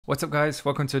What's up guys,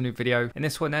 welcome to a new video. In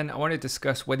this one then, I want to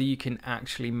discuss whether you can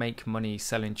actually make money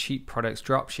selling cheap products,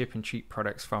 drop shipping cheap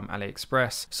products from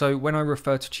AliExpress. So when I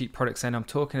refer to cheap products then, I'm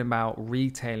talking about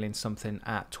retailing something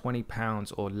at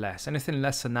 £20 or less. Anything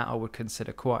less than that I would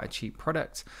consider quite a cheap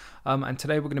product. And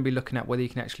today we're going to be looking at whether you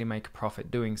can actually make a profit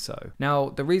doing so. Now,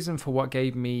 the reason for what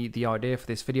gave me the idea for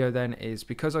this video then is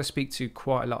because I speak to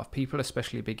quite a lot of people,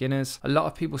 especially beginners. A lot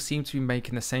of people seem to be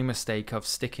making the same mistake of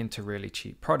sticking to really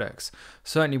cheap products.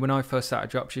 Certainly when I first started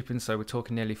dropshipping, so we're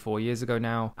talking nearly 4 years ago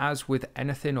now, as with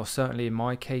anything, or certainly in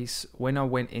my case, when I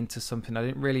went into something, I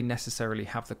didn't really necessarily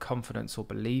have the confidence or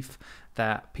belief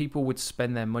that people would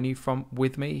spend their money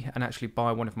with me and actually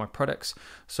buy one of my products.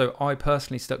 So I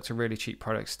personally stuck to really cheap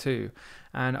products too.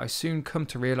 And I soon come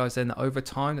to realize then that over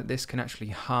time that this can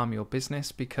actually harm your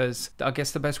business, because I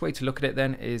guess the best way to look at it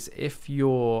then is if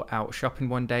you're out shopping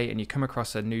one day and you come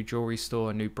across a new jewelry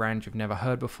store, a new brand you've never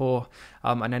heard before,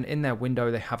 and then in their window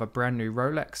they have a brand new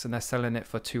Rolex and they're selling it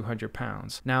for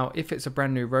 £200. Now, if it's a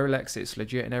brand new Rolex, it's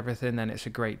legit and everything, then it's a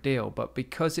great deal. But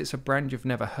because it's a brand you've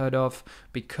never heard of,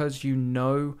 because you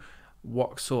know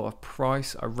what sort of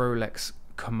price a Rolex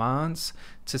commands,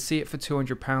 to see it for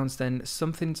 £200, then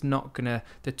something's not gonna,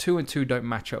 the two and two don't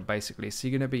match up basically. So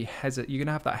you're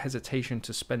gonna have that hesitation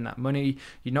to spend that money.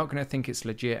 You're not gonna think it's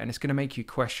legit, and it's gonna make you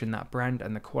question that brand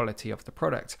and the quality of the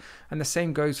product. And the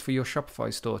same goes for your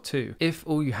Shopify store too. If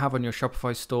all you have on your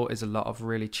Shopify store is a lot of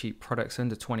really cheap products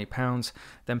under £20,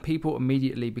 then people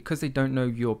immediately, because they don't know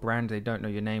your brand, they don't know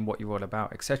your name, what you're all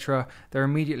about, etc., they're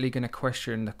immediately gonna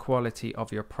question the quality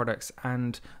of your products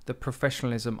and the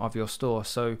professionalism of your store.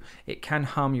 So it can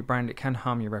harm your brand, it can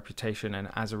harm your reputation, and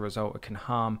as a result it can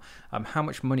harm how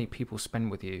much money people spend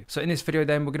with you. So in this video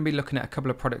then, we're going to be looking at a couple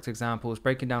of product examples,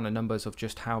 breaking down the numbers of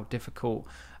just how difficult,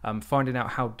 finding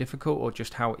out how difficult or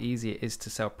just how easy it is to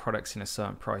sell products in a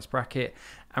certain price bracket.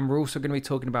 And we're also going to be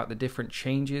talking about the different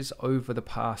changes over the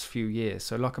past few years.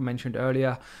 So like I mentioned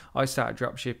earlier, I started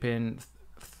dropshipping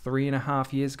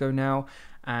 3.5 years ago now,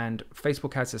 and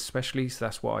Facebook ads especially, so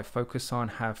that's what I focus on,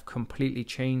 have completely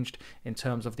changed in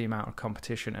terms of the amount of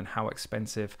competition and how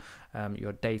expensive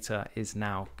your data is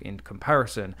now in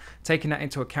comparison. Taking that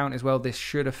into account as well, this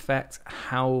should affect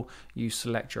how you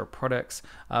select your products,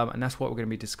 and that's what we're going to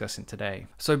be discussing today.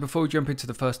 So before we jump into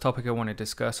the first topic I want to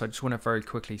discuss, I just want to very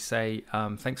quickly say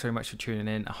thanks very much for tuning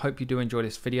in. I hope you do enjoy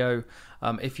this video.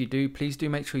 If you do, please do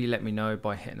make sure you let me know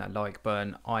by hitting that like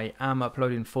button. I am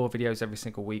uploading 4 videos every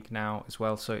single week now as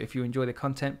well, so if you enjoy the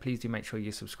content, please do make sure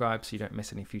you subscribe so you don't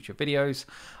miss any future videos.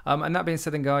 And that being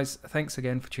said then guys, thanks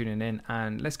again for tuning in,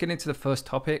 and let's get into the first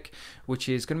topic, which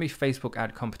is going to be Facebook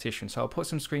ad competition. So I'll put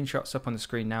some screenshots up on the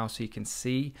screen now so you can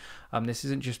see. This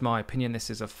isn't just my opinion,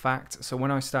 this is a fact. So when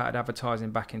I started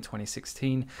advertising back in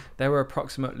 2016, there were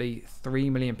approximately 3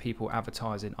 million people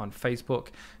advertising on Facebook.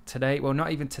 Today, well,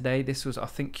 not even today, this was I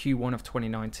think Q1 of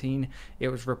 2019, it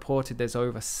was reported there's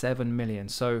over 7 million.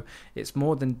 So it's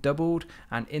more than doubled,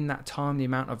 and in that time the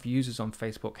amount of users on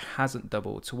Facebook hasn't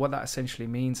doubled. So what that essentially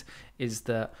means is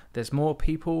that there's more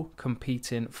people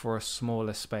competing for a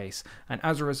smaller space, and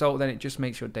as a result then it just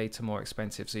makes your data more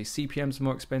expensive. So your CPM's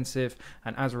more expensive,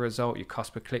 and as a result your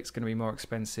cost per click is going to be more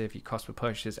expensive, your cost per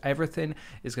purchases, everything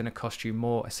is going to cost you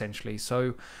more essentially.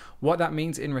 So what that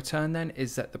means in return then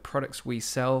is that the products we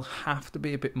sell have to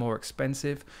be a bit more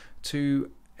expensive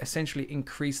to essentially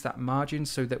increase that margin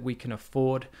so that we can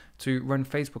afford to run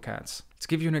Facebook ads. To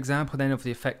give you an example then of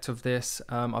the effect of this,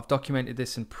 I've documented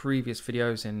this in previous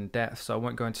videos in depth, so I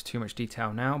won't go into too much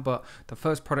detail now, but the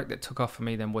first product that took off for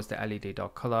me then was the LED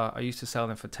dot color. I used to sell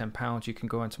them for £10. You can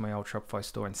go into my old Shopify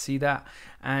store and see that,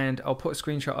 and I'll put a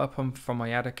screenshot up from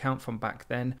my ad account from back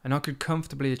then, and I could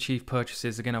comfortably achieve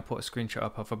purchases, again I'll put a screenshot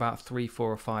up of about £3, £4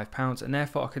 or £5, and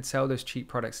therefore I could sell those cheap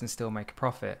products and still make a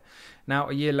profit. Now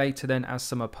a year later then, as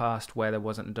summer passed where there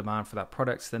wasn't a demand for that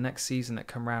product, the next season that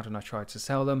came around and I tried to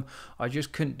sell them, I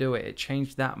just couldn't do it. It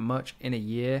changed that much in a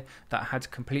year that I had to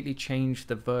completely change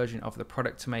the version of the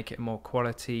product to make it a more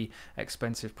quality,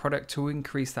 expensive product to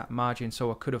increase that margin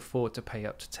so I could afford to pay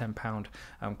up to £10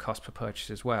 cost per purchase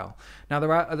as well. Now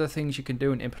there are other things you can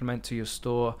do and implement to your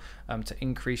store to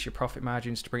increase your profit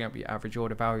margins, to bring up your average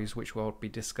order values, which we'll be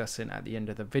discussing at the end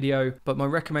of the video. But my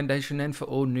recommendation then for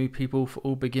all new people, for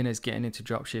all beginners getting into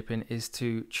dropshipping, is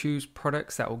to choose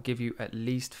products that will give you at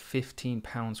least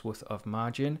 £15 worth of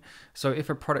margin. So if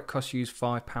a product costs you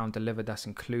 £5 delivered, that's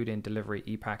including delivery,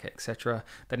 e-pack, etc.,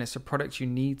 then it's a product you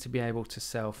need to be able to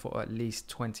sell for at least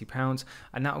 £20,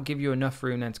 and that will give you enough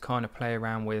room then to kind of play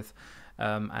around with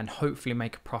and hopefully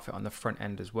make a profit on the front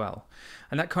end as well.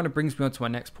 And that kind of brings me on to my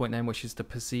next point then, which is the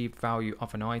perceived value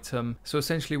of an item. So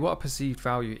essentially what a perceived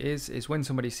value is when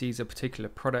somebody sees a particular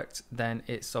product, then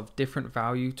it's of different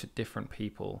value to different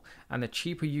people. And the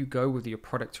cheaper you go with your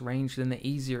product range, then the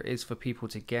easier it is for people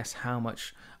to guess how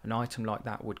much an item like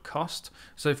that would cost.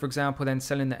 So for example, then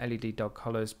selling the LED dog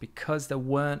collars, because there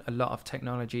weren't a lot of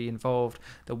technology involved,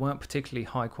 there weren't particularly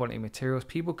high quality materials,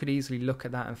 people could easily look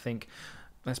at that and think,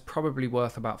 that's probably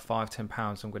worth about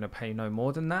 £5–10. I'm going to pay no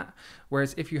more than that.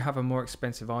 Whereas if you have a more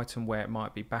expensive item where it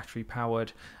might be battery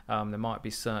powered, there might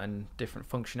be certain different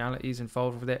functionalities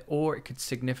involved with it, or it could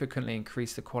significantly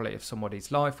increase the quality of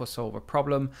somebody's life or solve a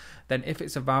problem, then if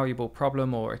it's a valuable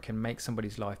problem or it can make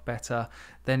somebody's life better,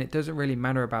 then it doesn't really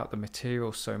matter about the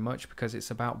material so much, because it's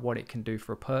about what it can do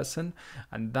for a person.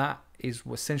 And that is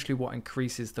essentially what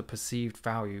increases the perceived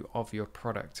value of your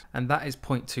product. And that is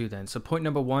point 2 then. So point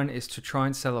number 1 is to try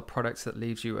and sell a product that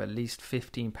leaves you at least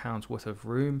 £15 worth of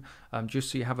room,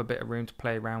 just so you have a bit of room to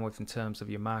play around with in terms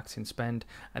of your marketing spend.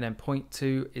 And then point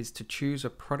 2 is to choose a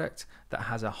product that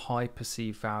has a high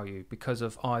perceived value because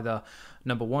of either,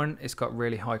 number 1, it's got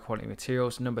really high quality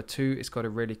materials, number 2, it's got a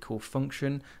really cool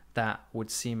function that would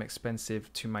seem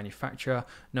expensive to manufacture,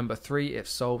 number 3, it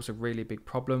solves a really big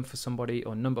problem for somebody,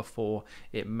 or number 4,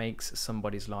 it makes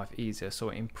somebody's life easier, so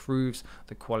it improves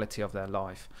the quality of their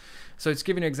life. So it's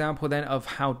giving an example then of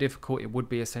how difficult it would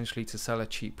be essentially to sell a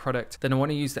cheap product. Then I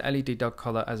want to use the LED dog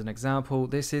collar as an example.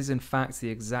 This is in fact the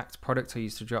exact product I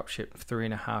used to dropship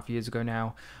 3.5 years ago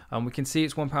now. We can see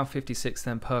it's £1.56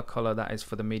 then per collar, that is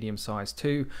for the medium size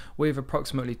too, with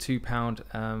approximately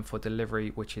 £2 for delivery,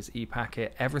 which is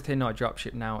e-packet. Everything I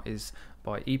dropship now is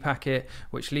by e-packet,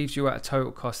 which leaves you at a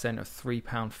total cost then of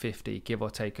 £3.50, give or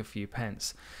take a few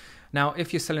pence. Now,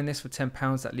 if you're selling this for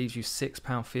 £10, that leaves you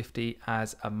 £6.50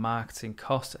 as a marketing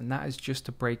cost, and that is just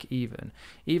to break even.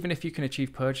 Even if you can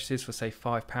achieve purchases for say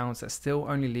 £5, that still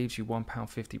only leaves you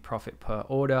 £1.50 profit per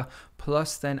order.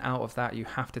 Plus then out of that, you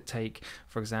have to take,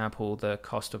 for example, the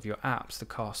cost of your apps, the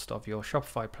cost of your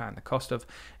Shopify plan, the cost of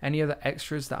any other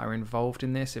extras that are involved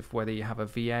in this, if whether you have a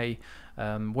VA,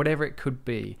 whatever it could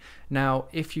be. Now,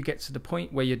 if you get to the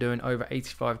point where you're doing over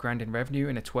 85 grand in revenue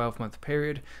in a 12-month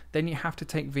period, then you have to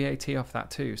take VAT off that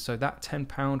too. So that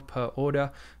 £10 per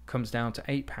order comes down to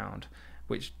 £8,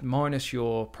 which minus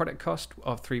your product cost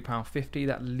of £3.50,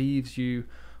 that leaves you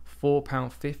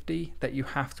 £4.50 that you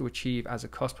have to achieve as a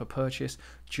cost per purchase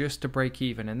just to break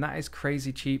even. And that is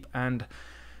crazy cheap, and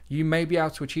you may be able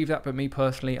to achieve that, but me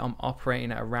personally, I'm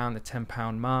operating at around the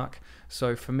 £10 mark.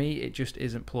 So for me, it just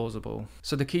isn't plausible.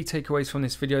 So the key takeaways from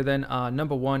this video then are,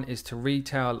 number 1 is to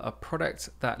retail a product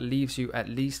that leaves you at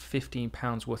least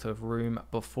 £15 worth of room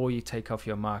before you take off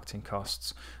your marketing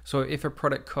costs. So if a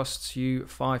product costs you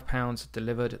 £5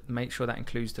 delivered, make sure that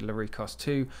includes delivery cost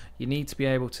too. You need to be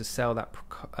able to sell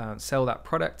that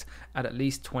product at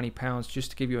least £20 just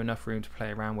to give you enough room to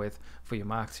play around with for your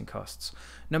marketing costs.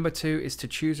 Number 2 is to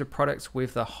choose a product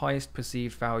with the highest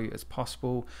perceived value as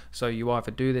possible. So you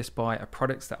either do this by a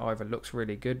product that either looks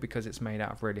really good because it's made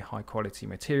out of really high quality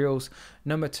materials.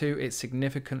 Number 2, it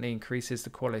significantly increases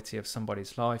the quality of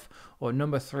somebody's life. Or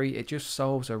number 3, it just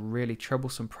solves a really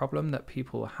troublesome problem that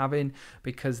people are having,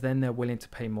 because then they're willing to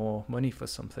pay more money for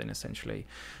something essentially.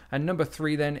 And number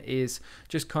 3 then is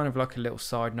just kind of like a little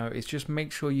side note, is just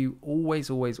make sure you always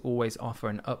offer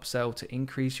an upsell to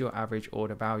increase your average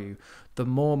order value. The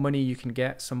more money you can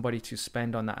get somebody to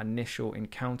spend on that initial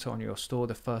encounter on your store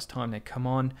the first time they come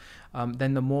on,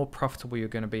 then the more profitable you're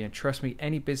going to be. And trust me,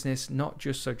 any business, not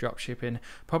just so dropshipping,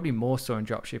 probably more so in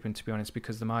dropshipping to be honest,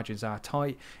 because the margins are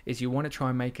tight, is you want to try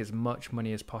and make as much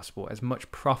money as possible, as much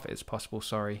profit as possible,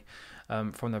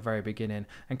 from the very beginning.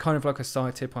 And kind of like a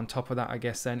side tip on top of that, I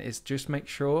guess then, is just make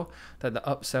sure that the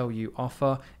upsell you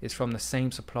offer is from the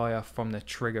same supplier, from the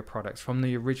trigger products, from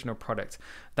the original product.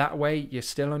 That way you're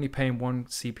still only paying one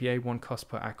CPA, one cost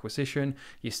per acquisition,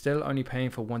 you're still only paying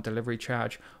for one delivery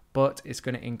charge, but it's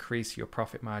going to increase your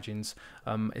profit margins.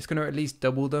 It's going to at least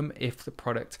double them if the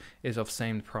product is of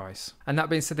same price. And that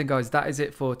being said then guys, that is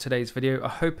it for today's video. I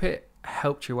hope it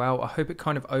helped you out. I hope it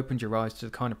kind of opened your eyes to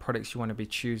the kind of products you want to be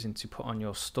choosing to put on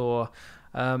your store.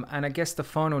 And I guess the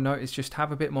final note is just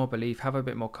have a bit more belief, have a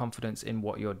bit more confidence in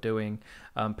what you're doing.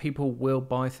 People will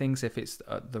buy things if it's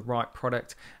the right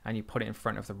product and you put it in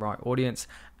front of the right audience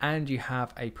and you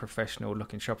have a professional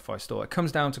looking Shopify store. It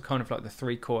comes down to kind of like the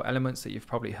 3 core elements that you've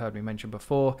probably heard me mention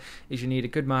before, is you need a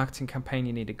good marketing campaign,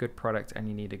 you need a good product, and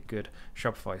you need a good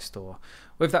Shopify store.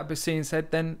 With that being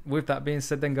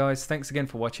said then guys, thanks again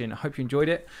for watching. I hope you enjoyed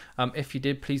it. If you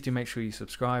did, please do make sure you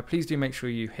subscribe. Please do make sure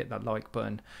you hit that like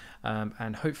button,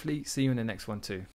 and hopefully see you in the next one too.